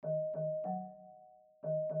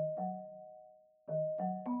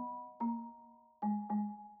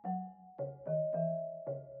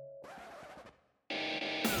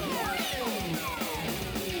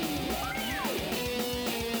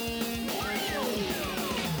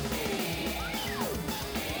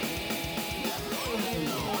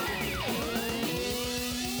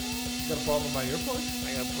problem with my earplugs?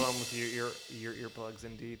 I got a problem with your earplugs,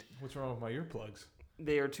 indeed. What's wrong with my earplugs?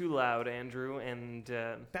 They are too loud, Andrew, and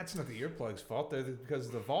That's not the earplugs' fault. They're because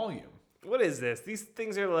of the volume. what is this? These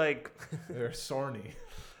things are like, They're Sony.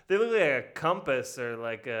 they look like a compass or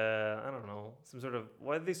like a, I don't know, some sort of,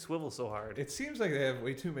 why do they swivel so hard? It seems like they have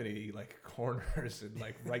way too many like corners and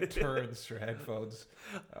like right turns for headphones.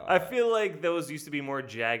 I feel like those used to be more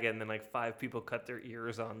jagged and then like 5 people cut their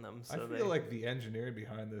ears on them. I So feel like the engineering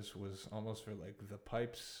behind this was almost for like the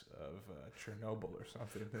pipes of Chernobyl or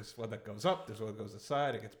something. There's one that goes up, there's one that goes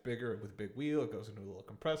aside. It gets bigger with a big wheel. It goes into a little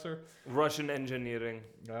compressor. Russian engineering.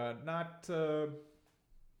 I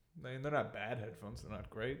mean, they're not bad headphones. They're not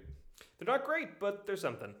great. They're not great, but they're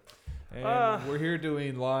something. And we're here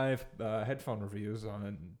doing live headphone reviews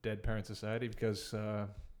on Dead Parent Society because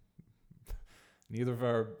neither of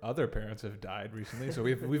our other parents have died recently, so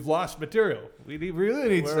we've lost material. Really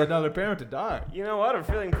need another parent to die. You know what?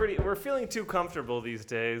 We're feeling too comfortable these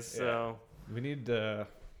days. So We need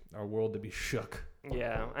our world to be shook.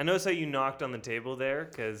 yeah, I noticed how you knocked on the table there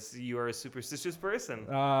because you are a superstitious person.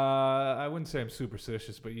 I wouldn't say I'm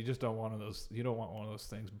superstitious, but you just don't want one of those. You don't want one of those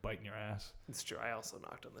things biting your ass. It's true. I also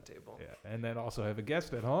knocked on the table. Yeah, and then also have a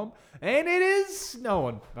guest at home, and it is no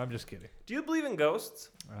one. I'm just kidding. Do you believe in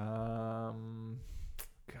ghosts?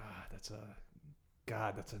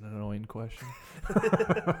 That's an annoying question.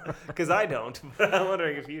 Because I don't, but I'm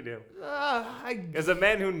wondering if you do. As a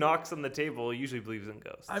man who knocks on the table usually believes in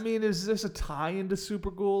ghosts. I mean, is this a tie into Super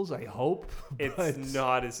Ghouls? I hope. It's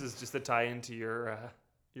not. This is just a tie into your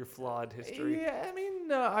flawed history. Yeah, I mean,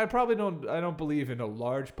 I don't believe in a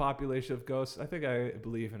large population of ghosts. I think I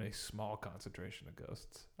believe in a small concentration of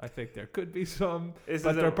ghosts. I think there could be some,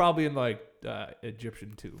 but they're probably in like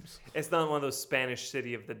Egyptian tombs. It's not one of those Spanish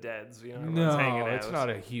City of the Deads. You know, everyone's hanging out. It's not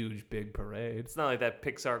a huge big parade. It's not like that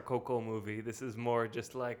Pixar Coco movie. This is more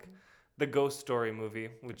just like the Ghost Story movie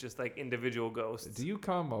with just like individual ghosts. Do you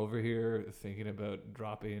come over here thinking about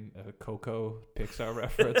dropping a Coco Pixar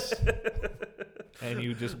reference? And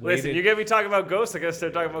you just waited. Listen, you're going to be talking about ghosts. I got to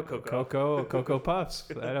start talking about Coco. Cocoa Puffs.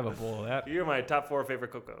 I'd have a bowl of that. You're my top 4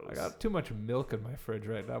 favorite Cocos. I got too much milk in my fridge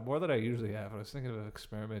right now, more than I usually have. I was thinking of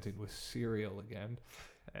experimenting with cereal again.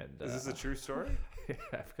 And is this a true story? Yeah,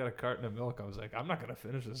 I've got a carton of milk. I was like, I'm not going to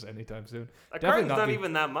finish this anytime soon. A carton's not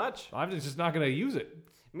even that much. I'm just not going to use it.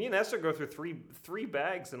 Me and Esther go through three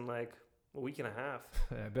bags in like a week and a half.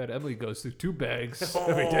 I bet Emily goes through 2 bags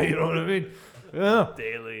every day. You know what I mean? Yeah.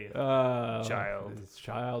 Daily. Child. It's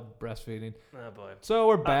child breastfeeding. Oh boy. So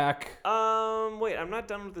we're back. Wait, I'm not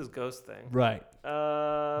done with this ghost thing. Right.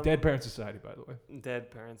 Dead Parent Society, by the way. Dead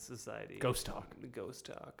Parents Society. Ghost talk. Ghost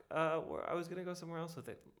talk. I was gonna go somewhere else with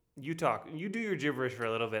it. You talk. You do your gibberish for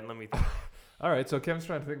a little bit and let me think. All right, so Kevin's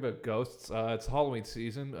trying to think about ghosts. It's Halloween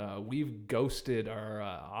season. We've ghosted our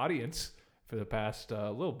audience for the past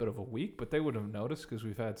little bit of a week, but they wouldn't have noticed because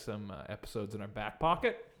we've had some episodes in our back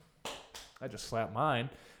pocket. I just slapped mine,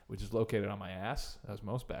 which is located on my ass, as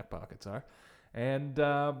most back pockets are. And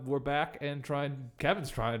we're back and Kevin's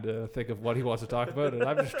trying to think of what he wants to talk about, and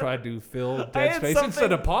I'm just trying to fill dead space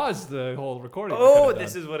instead of pause the whole recording. Oh,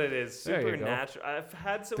 this is what it is. Supernatural. I've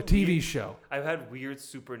had some TV show. I've had weird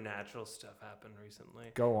supernatural stuff happen recently.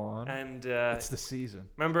 Go on. And it's the season.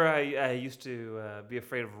 Remember, I used to be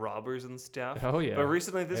afraid of robbers and stuff. Oh yeah. But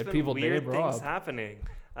recently, there's been weird things happening.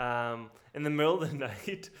 In the middle of the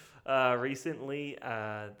night, recently,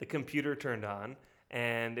 the computer turned on.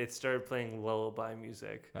 And it started playing lullaby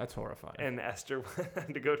music. That's horrifying. And Esther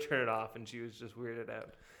had to go turn it off, and she was just weirded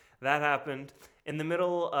out. That happened in the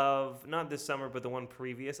middle of, not this summer, but the one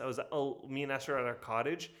previous. Me and Esther were at our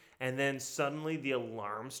cottage, and then suddenly the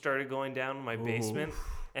alarm started going down in my basement.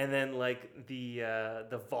 And then like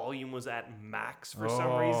the volume was at max for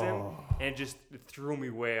some reason, and it just threw me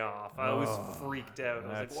way off. I was freaked out.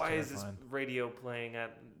 I was like, why is this radio playing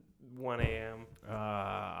at 1 a.m.?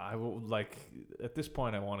 I will, like, at this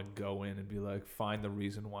point I want to go in and be like, find the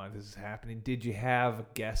reason why this is happening. Did you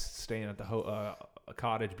have guests staying at the a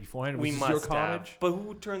cottage beforehand? We must have. But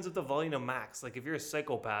who turns up the volume to max? Like, if you're a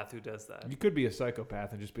psychopath, who does that? You could be a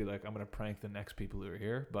psychopath and just be like, I'm going to prank the next people who are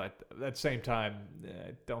here. But at the same time,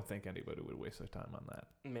 I don't think anybody would waste their time on that.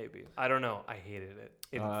 Maybe. I don't know. I hated it.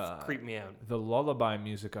 It creeped me out. The lullaby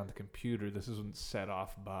music on the computer, this isn't set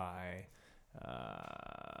off by...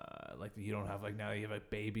 like you don't have like, now you have a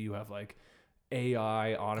baby, you have like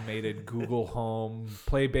AI automated Google Home,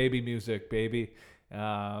 play baby music, baby. You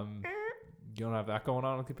don't have that going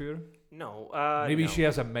on the computer? No. Maybe she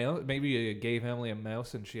has a mouse. Maybe you gave Emily a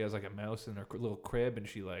mouse and she has like a mouse in her little crib and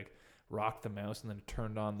she like rocked the mouse, and then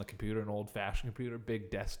turned on the computer, an old-fashioned computer,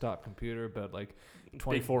 big desktop computer, but like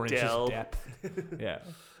 24 inches Dell. depth. Yeah,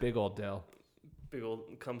 big old Dell. Big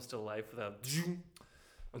old comes to life without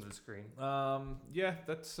on the screen. Yeah,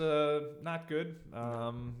 that's not good.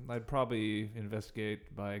 I'd probably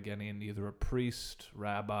investigate by getting either a priest,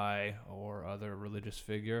 rabbi, or other religious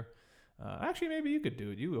figure. Actually, maybe you could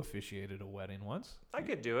do it. You officiated a wedding once. I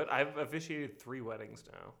could do it. I've officiated 3 weddings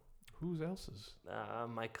now. Whose else's?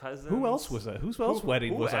 My cousin. Who else was that? Whose else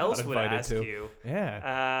wedding was I not else would invited ask to? you?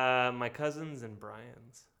 Yeah, My cousin's and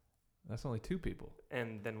Brian's, that's only 2 people.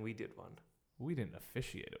 and then we did one. We didn't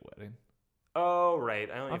officiate a wedding. Oh right,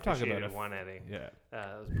 I only I'm talking about officiated one wedding. Yeah.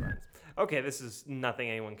 That was Brian's. Okay, this is nothing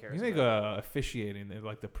anyone cares You think about. officiating,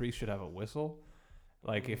 like the priest should have a whistle?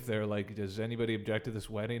 Like if they're like, does anybody object to this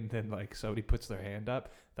wedding? Then like somebody puts their hand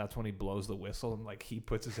up. That's when he blows the whistle, and like he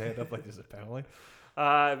puts his hand up like there's a penalty.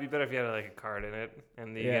 It'd be better if you had like a card in it,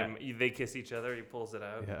 and they kiss each other. He pulls it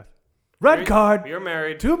out. Yeah. Red card. You're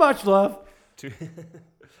married. Too much love.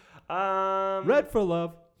 Red for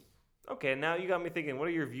love. Okay, now you got me thinking. What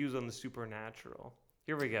are your views on the supernatural?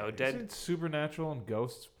 Here we go. Isn't supernatural and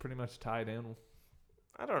ghosts pretty much tied in?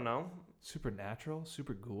 I don't know. Supernatural,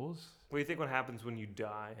 super ghouls. What do you think? What happens when you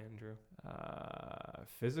die, Andrew?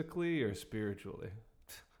 Physically or spiritually?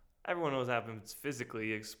 Everyone knows what happens physically.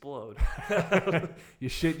 You explode. You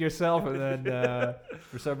shit yourself, and then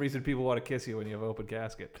for some reason people want to kiss you when you have open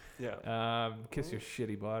casket. Yeah. Kiss your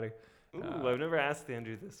shitty body. Ooh, I've never asked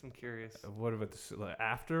Andrew this. I'm curious. What about the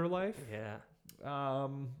afterlife? Yeah.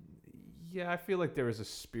 Yeah, I feel like there is a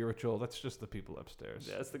spiritual. That's just the people upstairs.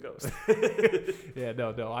 Yeah, that's the ghost. Yeah,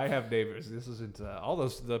 no. I have neighbors. This isn't all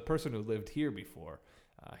those. The person who lived here before,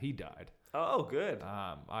 he died. Oh, good.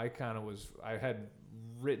 I had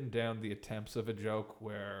written down the attempts of a joke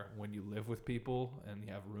where when you live with people and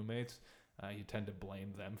you have roommates, you tend to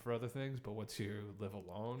blame them for other things. But once you live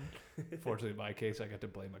alone, fortunately in my case, I get to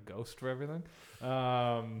blame a ghost for everything.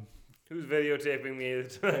 Who's videotaping me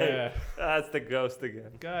tonight? Yeah. That's the ghost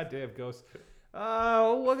again. Goddamn ghost.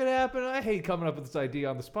 What could happen? I hate coming up with this idea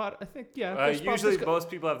on the spot. I think, Usually most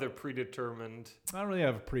people have their predetermined. I don't really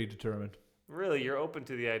have a predetermined. Really, you're open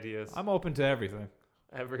to the ideas. I'm open to everything.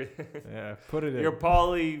 Everything. Yeah, put it in. You're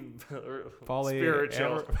poly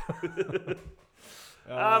spiritual.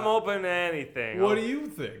 I'm open to anything. What do you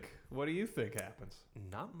think? What do you think happens?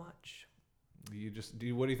 Not much. What do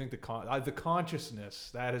you think the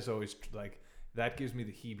consciousness that is always like that gives me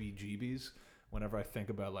the heebie-jeebies whenever I think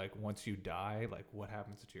about like once you die, like what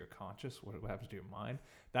happens to your conscious, what happens to your mind?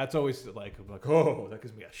 That's always like oh, that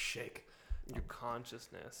gives me a shake. Your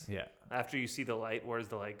consciousness. Yeah. After you see the light, where does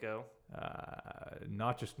the light go?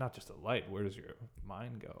 Not just the light. Where does your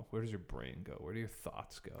mind go? Where does your brain go? Where do your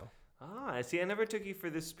thoughts go? I see. I never took you for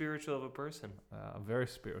this spiritual of a person. I'm very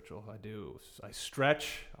spiritual. I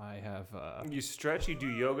stretch. I have. You stretch. You do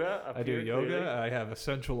yoga. I do yoga. I have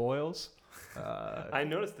essential oils. I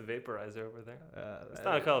noticed the vaporizer over there. It's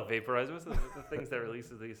not called vaporizer. What's the things that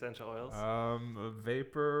releases the essential oils? A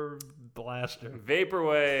vapor blaster.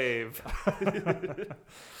 Vaporwave.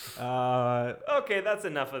 Okay, that's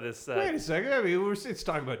enough of this. Wait a second. I mean, it's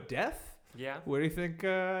talking about death. Yeah. Where do you think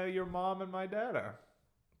your mom and my dad are?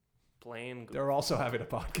 Playing. They're also having a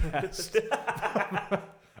podcast.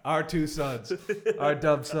 Our 2 sons. Our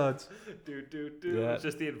dumb sons. Do. Yeah. It's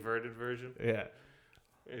just the inverted version. Yeah.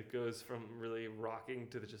 It goes from really rocking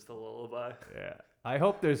to just a lullaby. Yeah. I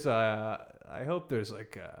hope there's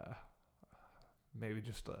like maybe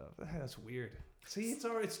just that's weird. See,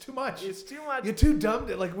 it's too much. It's too much. You're too dumb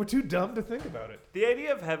we're too dumb to think about it. The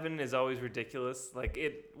idea of heaven is always ridiculous. Like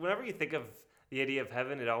whenever you think of the idea of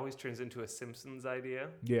heaven, it always turns into a Simpsons idea.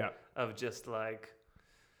 Yeah. Of just like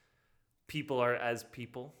people are as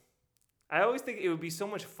people. I always think it would be so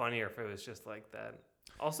much funnier if it was just like that.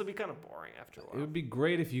 Also be kind of boring after a while. It would be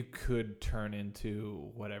great if you could turn into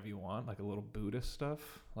whatever you want, like a little Buddhist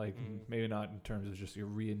stuff. Like maybe not in terms of just you're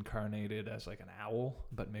reincarnated as like an owl,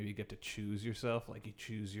 but maybe you get to choose yourself. Like you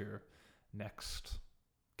choose your next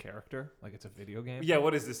character, like it's a video game. Yeah,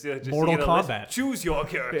 what is this? Just Mortal Kombat. Choose your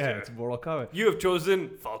character. Yeah, it's Mortal Kombat. You have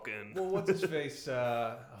chosen Falcon. Well, what's his face?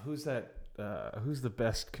 Who's that? Who's the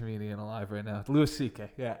best comedian alive right now? Louis C.K.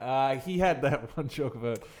 Yeah, he had that one joke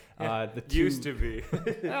about the two... Used to be.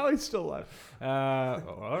 No, he's still alive.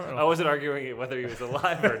 I wasn't arguing whether he was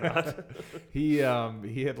alive or not. He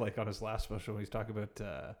had like on his last special, he's talking about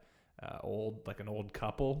an old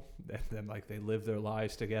couple, and then like they live their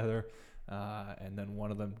lives together. And then one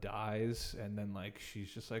of them dies, and then like she's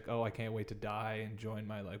just like, oh, I can't wait to die and join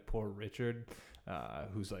my like poor Richard.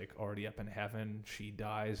 who's like already up in heaven. She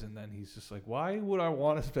dies, and then he's just like, "Why would I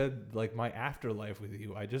want to spend like my afterlife with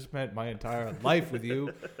you? I just spent my entire life with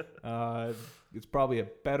you." It's probably a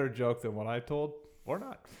better joke than what I told, or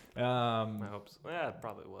not. I hope so. Yeah, it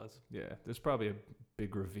probably was. Yeah, there's probably a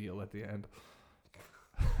big reveal at the end.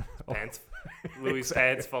 Pants. Louis'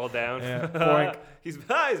 pants fall down. Yeah, boink. he's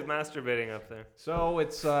masturbating up there. So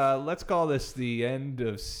it's let's call this the end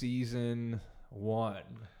of season 1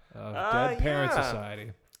 of Dead Parent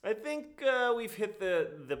Society. I think we've hit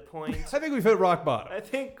the point. I think we've hit rock bottom. I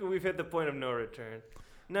think we've hit the point of no return.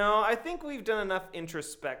 No, I think we've done enough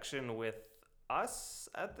introspection with us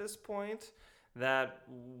at this point that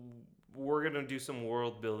we're gonna do some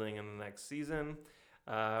world building in the next season.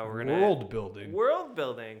 We're gonna World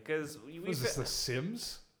building, because was this The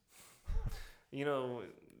Sims? You know,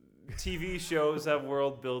 TV shows have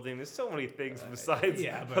world building. There's so many things besides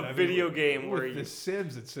a video game with where you. The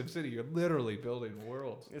Sims at SimCity, you're literally building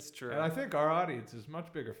worlds. It's true. And I think our audience is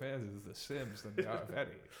much bigger fans of The Sims than they are of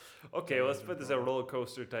Eddie. Okay, let's put this in Roller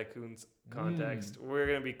Coaster Tycoons context. We're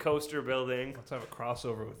gonna be coaster building. Let's have a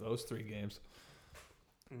crossover with those 3 games.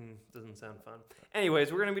 Doesn't sound fun. Anyways,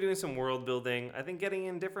 we're going to be doing some world building. I think getting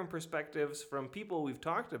in different perspectives from people we've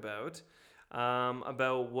talked about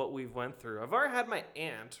what we've went through. I've already had my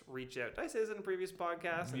aunt reach out. Did I say this in a previous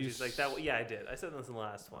podcast? And she's like, yeah, I did. I said this in the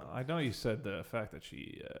last one. I know you said the fact that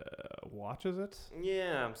she watches it.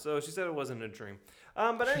 Yeah, so she said it wasn't a dream.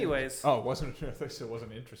 But anyways. Oh, it wasn't. I thought it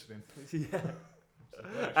wasn't interesting. Yeah.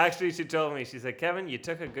 Actually, she told me, she said, Kevin, you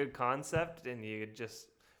took a good concept and you just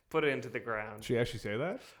put it into the ground. She actually say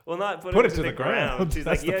that? Well, not put it into the ground. She's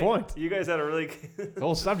That's like, the point. You guys had a really the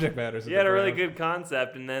whole subject matters. You had a really good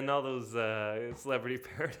concept, and then all those Celebrity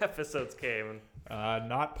Parrot episodes came.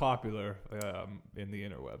 Not popular in the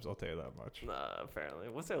interwebs, I'll tell you that much. Apparently.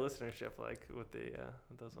 What's their listenership like with the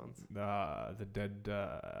those ones? The dead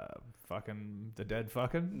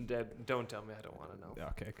fucking? Dead. Don't tell me. I don't want to know.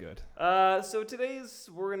 Okay, good. So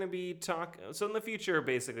we're going to be talking. So in the future,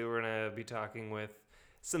 basically, we're going to be talking with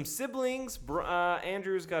some siblings.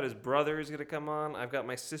 Andrew's got his brother who's going to come on. I've got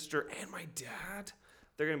my sister and my dad.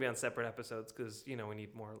 They're going to be on separate episodes because, we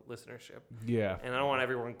need more listenership. Yeah. And I don't want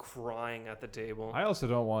everyone crying at the table. I also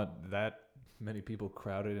don't want that many people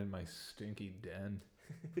crowded in my stinky den.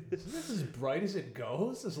 Isn't this as bright as it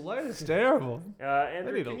goes? This light is terrible.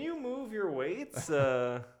 Andrew, can you move your weights?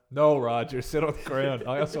 No, Roger. Sit on the ground.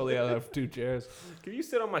 I also only have 2 chairs. Can you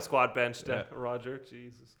sit on my squat bench, Roger?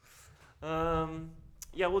 Jesus.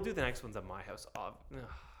 Yeah, we'll do the next ones at my house. You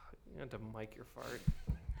have to mic your fart.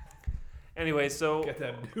 Anyway, so get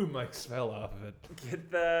that new mic smell off of it.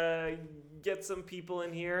 Get some people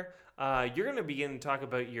in here. You're gonna begin to talk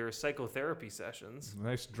about your psychotherapy sessions.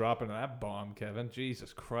 Nice dropping that bomb, Kevin.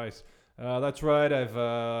 Jesus Christ. That's right. I've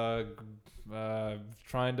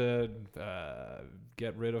trying to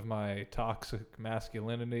get rid of my toxic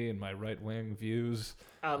masculinity and my right-wing views.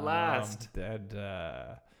 At last.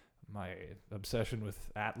 My obsession with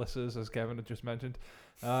atlases, as Kevin had just mentioned.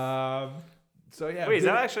 So yeah. Wait, is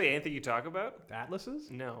that actually anything you talk about? Atlases?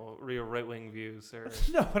 No, real right-wing views. Or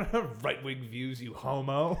No, I don't have right-wing views, you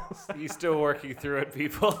homo. You still working through it,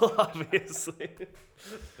 people, obviously.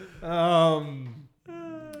 I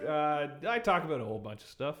talk about a whole bunch of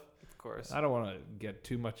stuff. Of course. I don't want to get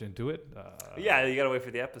too much into it. Yeah, you got to wait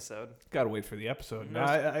for the episode. Got to wait for the episode.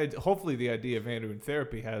 Now, hopefully the idea of Andrew in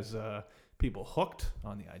therapy has people hooked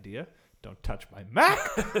on the idea. Don't touch my Mac.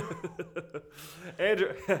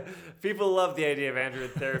 Andrew, people love the idea of Andrew in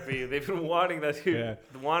therapy. They've been wanting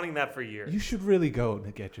that for years. You should really go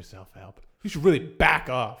and get yourself help. You should really back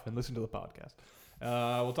off and listen to the podcast.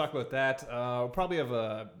 We'll talk about that. We'll probably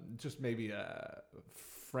have maybe a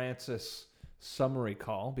Frances summary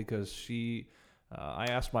call because I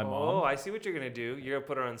asked my mom. Oh, I see what you're gonna do. You're gonna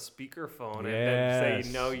put her on speakerphone and then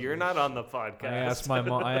say, "No, you're not on the podcast."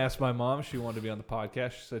 I asked my mom if she wanted to be on the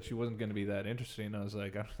podcast. She said she wasn't going to be that interesting. I was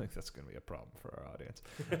like, I don't think that's going to be a problem for our audience.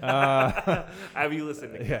 Have you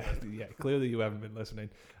listened? Yeah. Clearly you haven't been listening.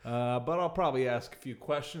 But I'll probably ask a few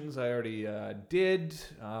questions. I already did.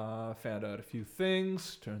 Found out a few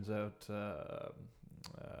things. Turns out.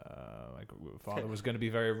 My father was going to be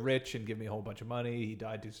very rich and give me a whole bunch of money. He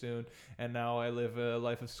died too soon, and now I live a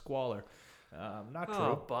life of squalor. Not true.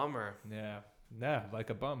 Oh, bummer. Yeah, like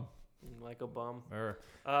a bum. Like a bum.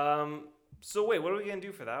 So wait, what are we gonna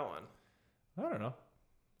do for that one? I don't know.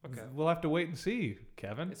 Okay, we'll have to wait and see,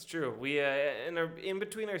 Kevin. It's true. We in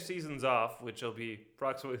between our seasons off, which will be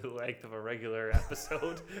approximately the length of a regular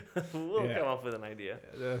episode, we'll come up with an idea.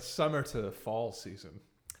 The summer to fall season.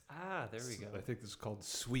 There we go. I think this is called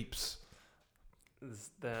sweeps.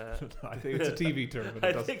 I think it's a TV term,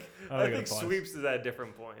 but I think it applies. sweeps is at a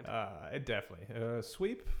different point. It definitely.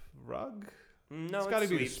 Sweep? Rug? No, It's gotta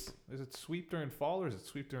be sweeps. is it sweep during fall or is it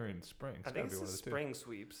sweep during spring? I think it's the spring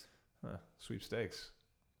sweeps. Huh, sweepstakes.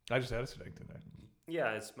 I just had a steak today.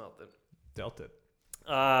 Yeah, I smelt it. Dealt it.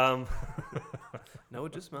 No,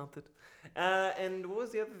 it just smelt it. And what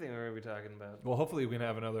was the other thing we were going to be talking about? Well, hopefully we can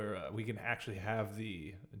have another. We can actually have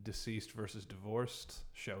the deceased versus divorced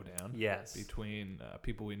showdown. Yes. Between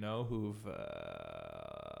people we know who've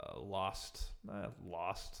lost.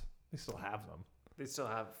 They still have them. They still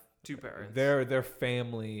have two parents. Their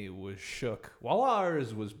family was shook while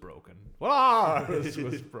ours was broken.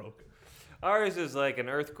 Ours is like an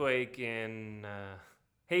earthquake in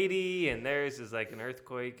Haiti, and theirs is like an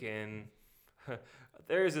earthquake in.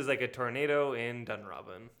 Theirs is like a tornado in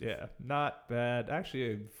Dunrobin. Yeah, not bad.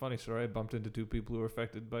 Actually, a funny story. I bumped into two people who were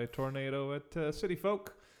affected by a tornado at City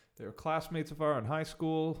Folk. They were classmates of ours in high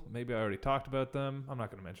school. Maybe I already talked about them. I'm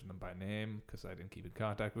not going to mention them by name because I didn't keep in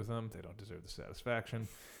contact with them. They don't deserve the satisfaction.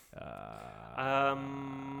 All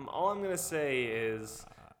I'm going to say is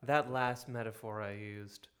that last metaphor I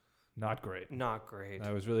used. Not great. Not great.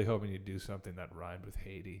 I was really hoping you'd do something that rhymed with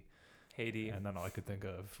Haiti. And then all I could think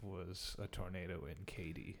of was a tornado in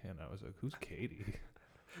Katy. And I was like, who's Katy?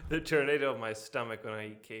 The tornado of my stomach when I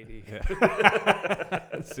eat Katy.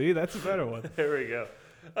 Yeah. See, that's a better one. There we go.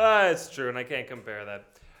 It's true, and I can't compare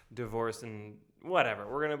that. Divorce and whatever.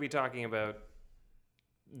 We're going to be talking about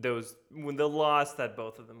the loss that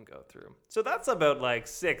both of them go through. So that's about like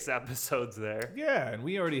 6 episodes there. Yeah, and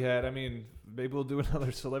we already had, maybe we'll do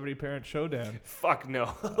another Celebrity Parent Showdown. Fuck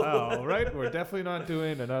no. Oh, right? We're definitely not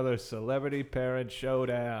doing another Celebrity Parent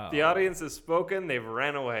Showdown. The audience has spoken. They've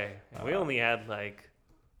ran away. We only had like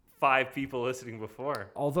 5 people listening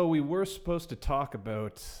before. Although we were supposed to talk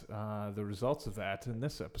about the results of that in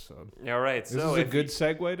this episode. All right. This is a good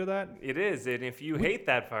segue to that? It is. And if you hate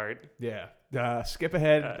that part. Yeah. Skip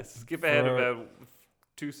ahead. Skip ahead about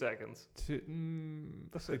 2 seconds.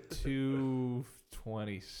 Let's say 2:27.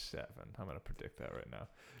 I'm going to predict that right now.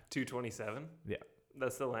 2:27? Yeah.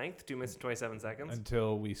 That's the length? 2 minutes and 27 seconds?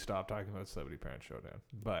 Until we stop talking about Celebrity Parent Showdown.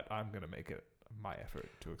 But I'm going to make it my effort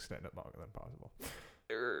to extend it longer than possible.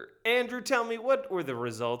 Andrew, tell me, what were the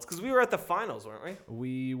results? Because we were at the finals, weren't we?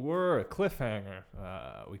 We were a cliffhanger.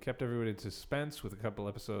 We kept everybody in suspense with a couple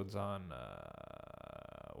episodes on,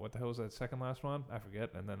 what the hell was that second last one? I forget.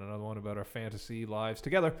 And then another one about our fantasy lives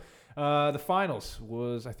together. The finals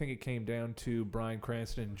was, I think it came down to Bryan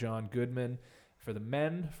Cranston and John Goodman. For the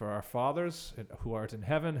men, for our fathers who art in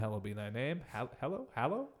heaven, hallowed be thy name.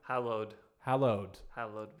 Hallowed Hallowed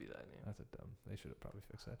be thy name. That's a dumb. They should have probably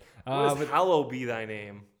fixed that. What does hallowed be thy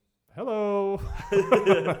name? Hello.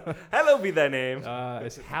 Hallowed be thy name.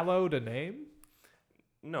 Is hallowed a name?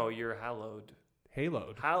 No, you're hallowed.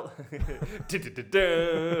 Haloed.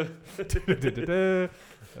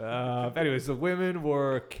 Anyways, the women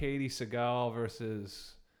were Katie Seagal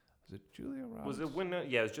versus... Was it Julia Roberts? Was it winner?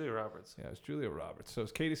 Yeah, it was Julia Roberts. Yeah, it was Julia Roberts. So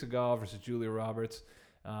it's Katie Seagal versus Julia Roberts.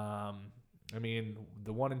 The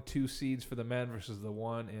 1 and 2 seeds for the men versus the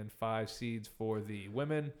 1 and 5 seeds for the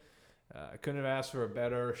women. I couldn't have asked for a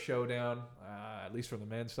better showdown, at least from the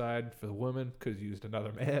men's side. For the women, could have used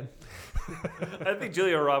another man. I think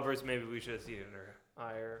Julia Roberts, maybe we should have seated her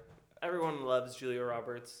higher. Everyone loves Julia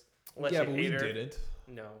Roberts. Unless yeah, you but hate we her. didn't.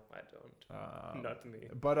 No, I don't. Not to me.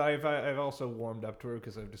 But I've also warmed up to her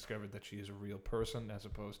because I've discovered that she is a real person as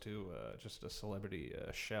opposed to just a celebrity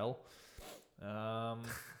shell.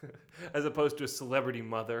 As opposed to a celebrity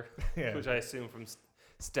mother, yeah. Which I assume from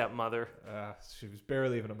Stepmother. She was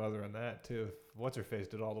barely even a mother on that too. What's her face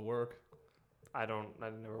did all the work. I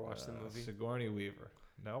never watched the movie. Sigourney Weaver.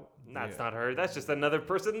 Nope. That's not her. That's just another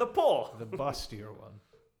person in the poll. The bustier one.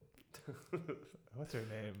 What's her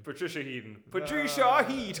name? Patricia Heaton. Patricia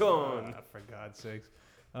Heaton. For God's sakes.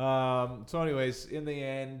 So anyways, in the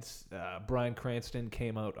end, Bryan Cranston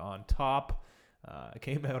came out on top.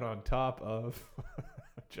 Came out on top of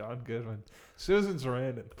John Goodman. Susan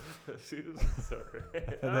Sarandon. Susan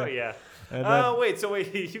Sarandon. Oh, yeah.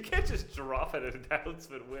 Wait, you can't just drop an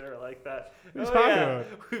announcement winner like that.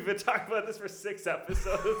 We've been talking about this for 6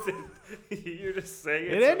 episodes, and you're just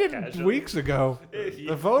saying it ended weeks ago.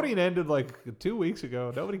 The voting ended like 2 weeks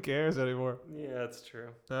ago. Nobody cares anymore. Yeah, that's true.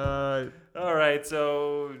 All right,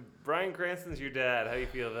 so Bryan Cranston's your dad. How do you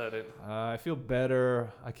feel about it? I feel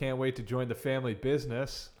better. I can't wait to join the family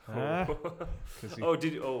business.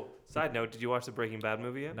 Side note, did you watch the Breaking Bad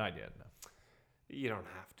movie yet? Not yet, no. You don't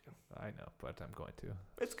have to. I know, but I'm going to.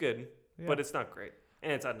 It's good, but it's not great.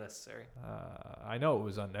 And it's unnecessary. I know it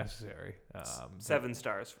was unnecessary. 7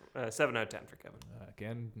 stars. 7 out of 10 for Kevin.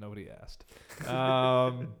 Again, nobody asked.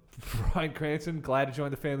 Bryan Cranston, glad to join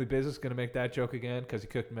the family business. Going to make that joke again because he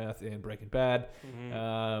cooked meth in Breaking Bad.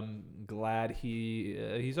 Glad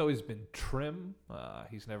he's always been trim.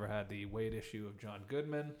 He's never had the weight issue of John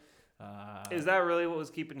Goodman. Is that really what was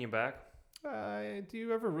keeping you back? Do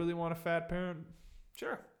you ever really want a fat parent?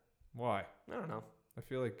 Sure. Why? I don't know. I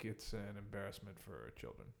feel like it's an embarrassment for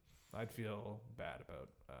children. I'd feel bad about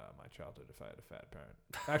my childhood if I had a fat parent.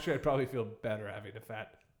 Actually, I'd probably feel better having a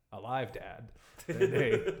fat alive dad than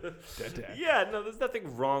a dead dad. Yeah, no, there's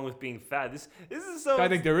nothing wrong with being fat. This is so. I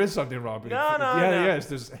think there is something wrong. No. Yes.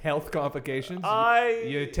 There's health complications.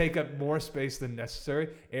 You take up more space than necessary.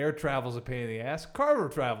 Air travel's a pain in the ass. Car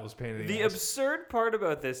travel is a pain in the ass. The absurd part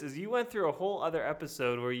about this is you went through a whole other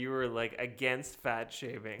episode where you were like against fat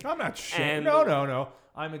shaming. I'm not shaming. No.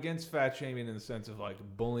 I'm against fat shaming in the sense of like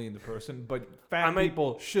bullying the person, but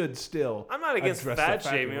people should still. I'm not against fat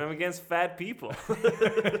shaming. I'm against fat people.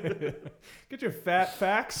 Get your fat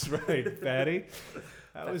facts right, fatty.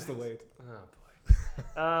 That was the weight.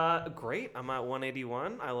 Oh boy. Great. I'm at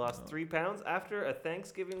 181. I lost 3 pounds after a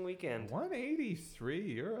Thanksgiving weekend.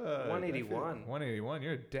 183. You're a 181. 181.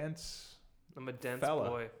 You're a dense. I'm a dense fella.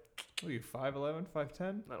 boy. What are you, 5'11",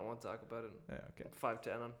 5'10"? I don't want to talk about it. Yeah, okay.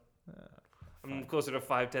 5'10". I'm closer to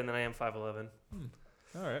 5'10" than I am 5'11".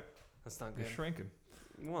 All right. That's not good. You're shrinking.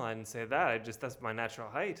 Well, I didn't say that. That's my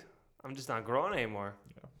natural height. I'm just not growing anymore.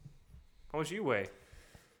 Yeah. How much you weigh?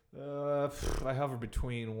 I hover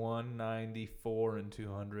between 194 and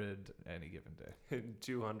 200 any given day.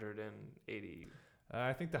 280.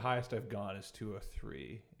 I think the highest I've gone is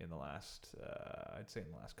 203 in the last, I'd say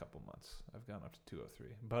in the last couple months. I've gone up to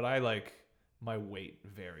 203. But my weight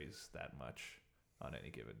varies that much on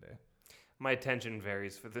any given day. My attention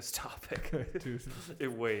varies for this topic.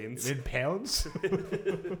 It wanes. In pounds?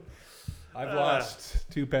 I've lost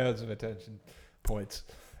 2 pounds of attention points.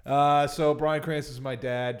 So Bryan Cranston is my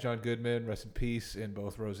dad. John Goodman, rest in peace, in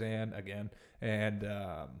both Roseanne again. And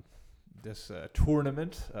this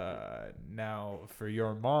tournament. Now, for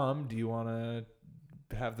your mom, do you want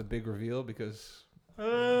to have the big reveal? Because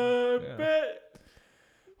bet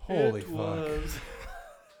holy fuck.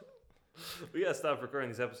 We gotta stop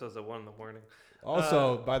recording these episodes at 1 in the morning.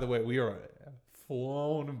 Also, by the way, we are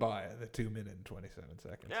flown by the 2 minute and 27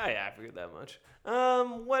 seconds. Yeah, I figured that much.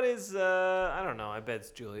 What is I don't know. I bet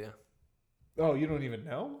it's Julia. Oh, you don't even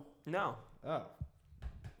know? No. Oh.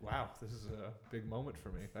 Wow, this is a big moment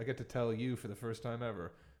for me. I get to tell you for the first time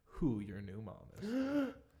ever who your new mom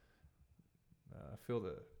is. Feel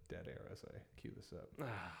the dead air as I cue this up. Oh,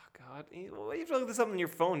 God. Why do you have to look this up on your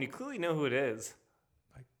phone? You clearly know who it is.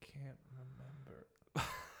 I can't remember.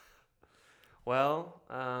 Well,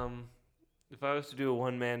 if I was to do a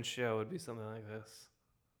one-man show, it would be something like this.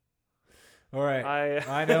 All right.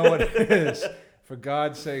 I know what it is. For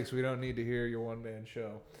God's sakes, we don't need to hear your one-man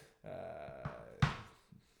show.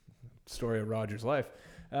 Story of Roger's life.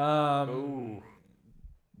 Ooh.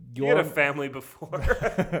 You had a family before.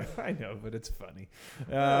 I know, but it's funny.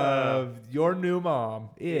 Your new mom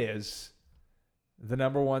is the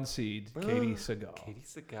number 1 seed, Katie Sagal. Katie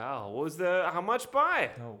Sagal. What was how much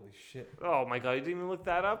by? Holy shit. Oh my God, you didn't even look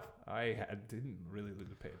that up? Didn't really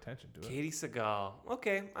pay attention to it. Katie Sagal.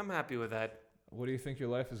 Okay, I'm happy with that. What do you think your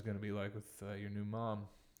life is going to be like with your new mom?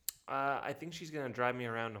 I think she's going to drive me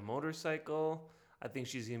around a motorcycle. I think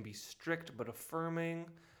she's going to be strict but affirming.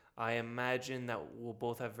 I imagine that we'll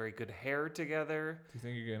both have very good hair together. Do you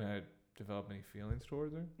think you're going to develop any feelings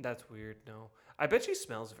towards her? That's weird, no. I bet she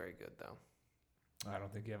smells very good, though. I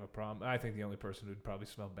don't think you have a problem. I think the only person who'd probably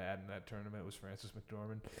smell bad in that tournament was Frances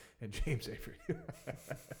McDormand and James Avery.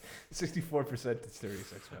 64% to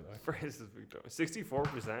 36, by the way. Frances McDormand.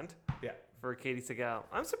 64%? Yeah. For Katie Sagal.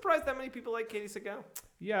 I'm surprised that many people like Katie Sagal.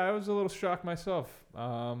 Yeah, I was a little shocked myself.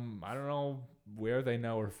 I don't know where they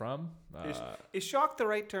know her from. Is shocked the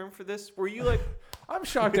right term for this? Were you like... I'm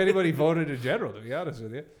shocked anybody voted in general, to be honest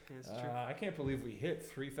with you. That's true. I can't believe we hit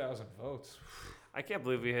 3,000 votes. I can't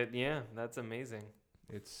believe we hit... Yeah, that's amazing.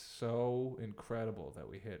 It's so incredible that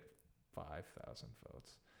we hit 5,000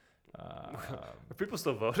 votes. Are people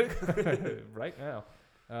still voting? Right now.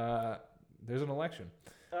 There's an election.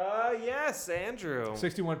 Yes, Andrew.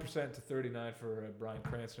 61% to 39 for Bryan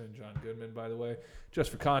Cranston and John Goodman, by the way.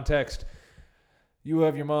 Just for context, you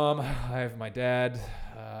have your mom, I have my dad.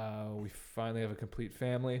 We finally have a complete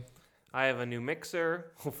family. I have a new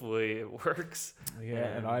mixer. Hopefully it works. Yeah,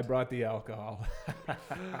 and I brought the alcohol.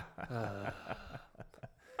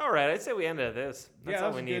 All right, I'd say we ended this. That's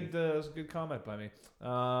all we need. That was a good comment by me.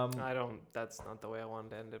 That's not the way I wanted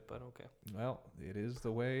to end it, but okay. Well, it is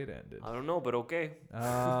the way it ended. I don't know, but okay.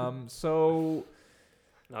 So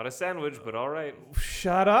Not a sandwich, but all right.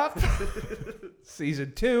 Shut up.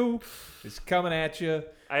 Season 2 is coming at you.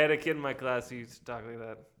 I had a kid in my class who used to talk like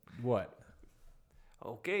that. What?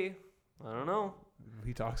 Okay. I don't know.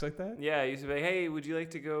 He talks like that? Yeah, he used to be like, hey, would you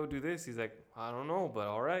like to go do this? He's like, I don't know, but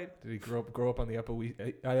all right. Did he grow up on the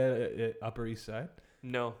Upper East Side?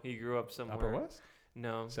 No, he grew up somewhere. Upper West?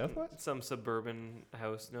 No. Southwest? Some suburban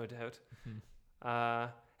house, no doubt. Hmm.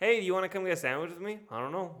 Hey, do you want to come get a sandwich with me? I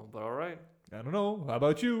don't know, but all right. I don't know. How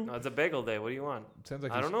about you? No, it's a bagel day. What do you want? Sounds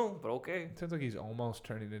like I don't know, but okay. It sounds like he's almost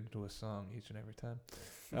turning it into a song each and every time.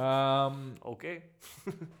 Okay.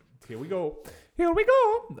 Here we go. Here we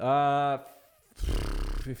go.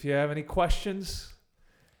 If you have any questions,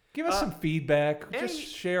 give us some feedback. Just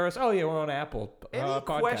share us. Oh, yeah, we're on Apple Any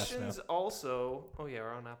podcast questions now. also? Oh, yeah,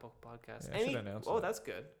 we're on Apple Podcasts. Yeah, I should announce that. That's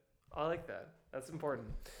good. I like that. That's important.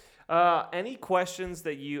 Any questions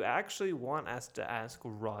that you actually want us to ask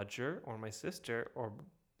Roger or my sister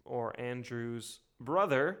or Andrew's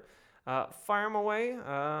brother, fire them away.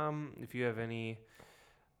 If you have any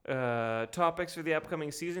topics for the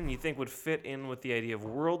upcoming season you think would fit in with the idea of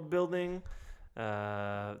world building,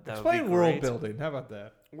 that Explain would be world great. building. How about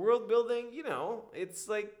that? World building, it's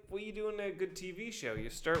like what you do in a good TV show. You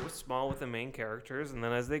start with small with the main characters, and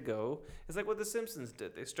then as they go, it's like what The Simpsons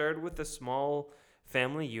did. They started with a small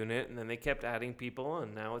family unit, and then they kept adding people,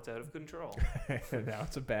 and now it's out of control. Now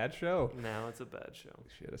it's a bad show. Now it's a bad show.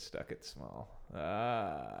 Should have stuck it small.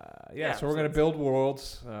 Yeah, so we're going to build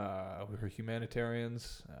worlds. We're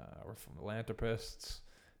humanitarians. We're philanthropists.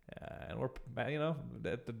 And we're,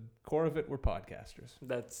 at the core of it, we're podcasters.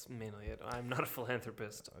 That's mainly it. I'm not a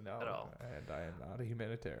philanthropist at all. And I am not a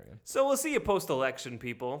humanitarian. So we'll see you post-election,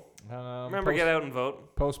 people. Remember, get out and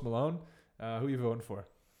vote. Post Malone. Who you voting for?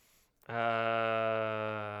 Who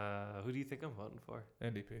do you think I'm voting for?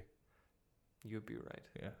 NDP. You'd be right.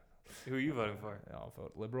 Yeah. Who are you voting for? I'll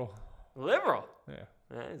vote Liberal. Liberal. Yeah.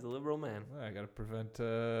 He's a liberal man. I got to prevent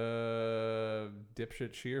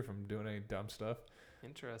dipshit Scheer from doing any dumb stuff.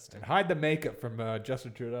 Interesting. And hide the makeup from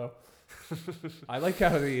Justin Trudeau. I like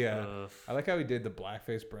how he did the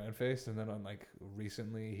blackface, brownface, and then on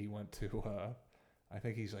recently he went to I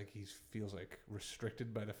think he feels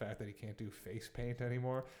restricted by the fact that he can't do face paint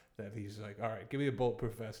anymore. That he's like, all right, give me a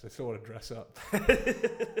bulletproof vest. I still want to dress up.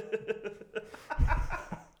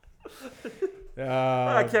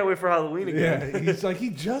 I can't wait for Halloween again. Yeah, he's he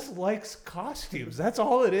just likes costumes. That's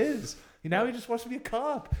all it is. Now he just wants to be a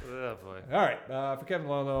cop. Oh, boy. All right. For Kevin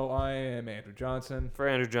Lolo, I am Andrew Johnson. For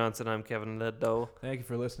Andrew Johnson, I'm Kevin Ledo. Thank you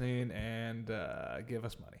for listening, and give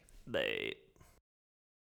us money. Late.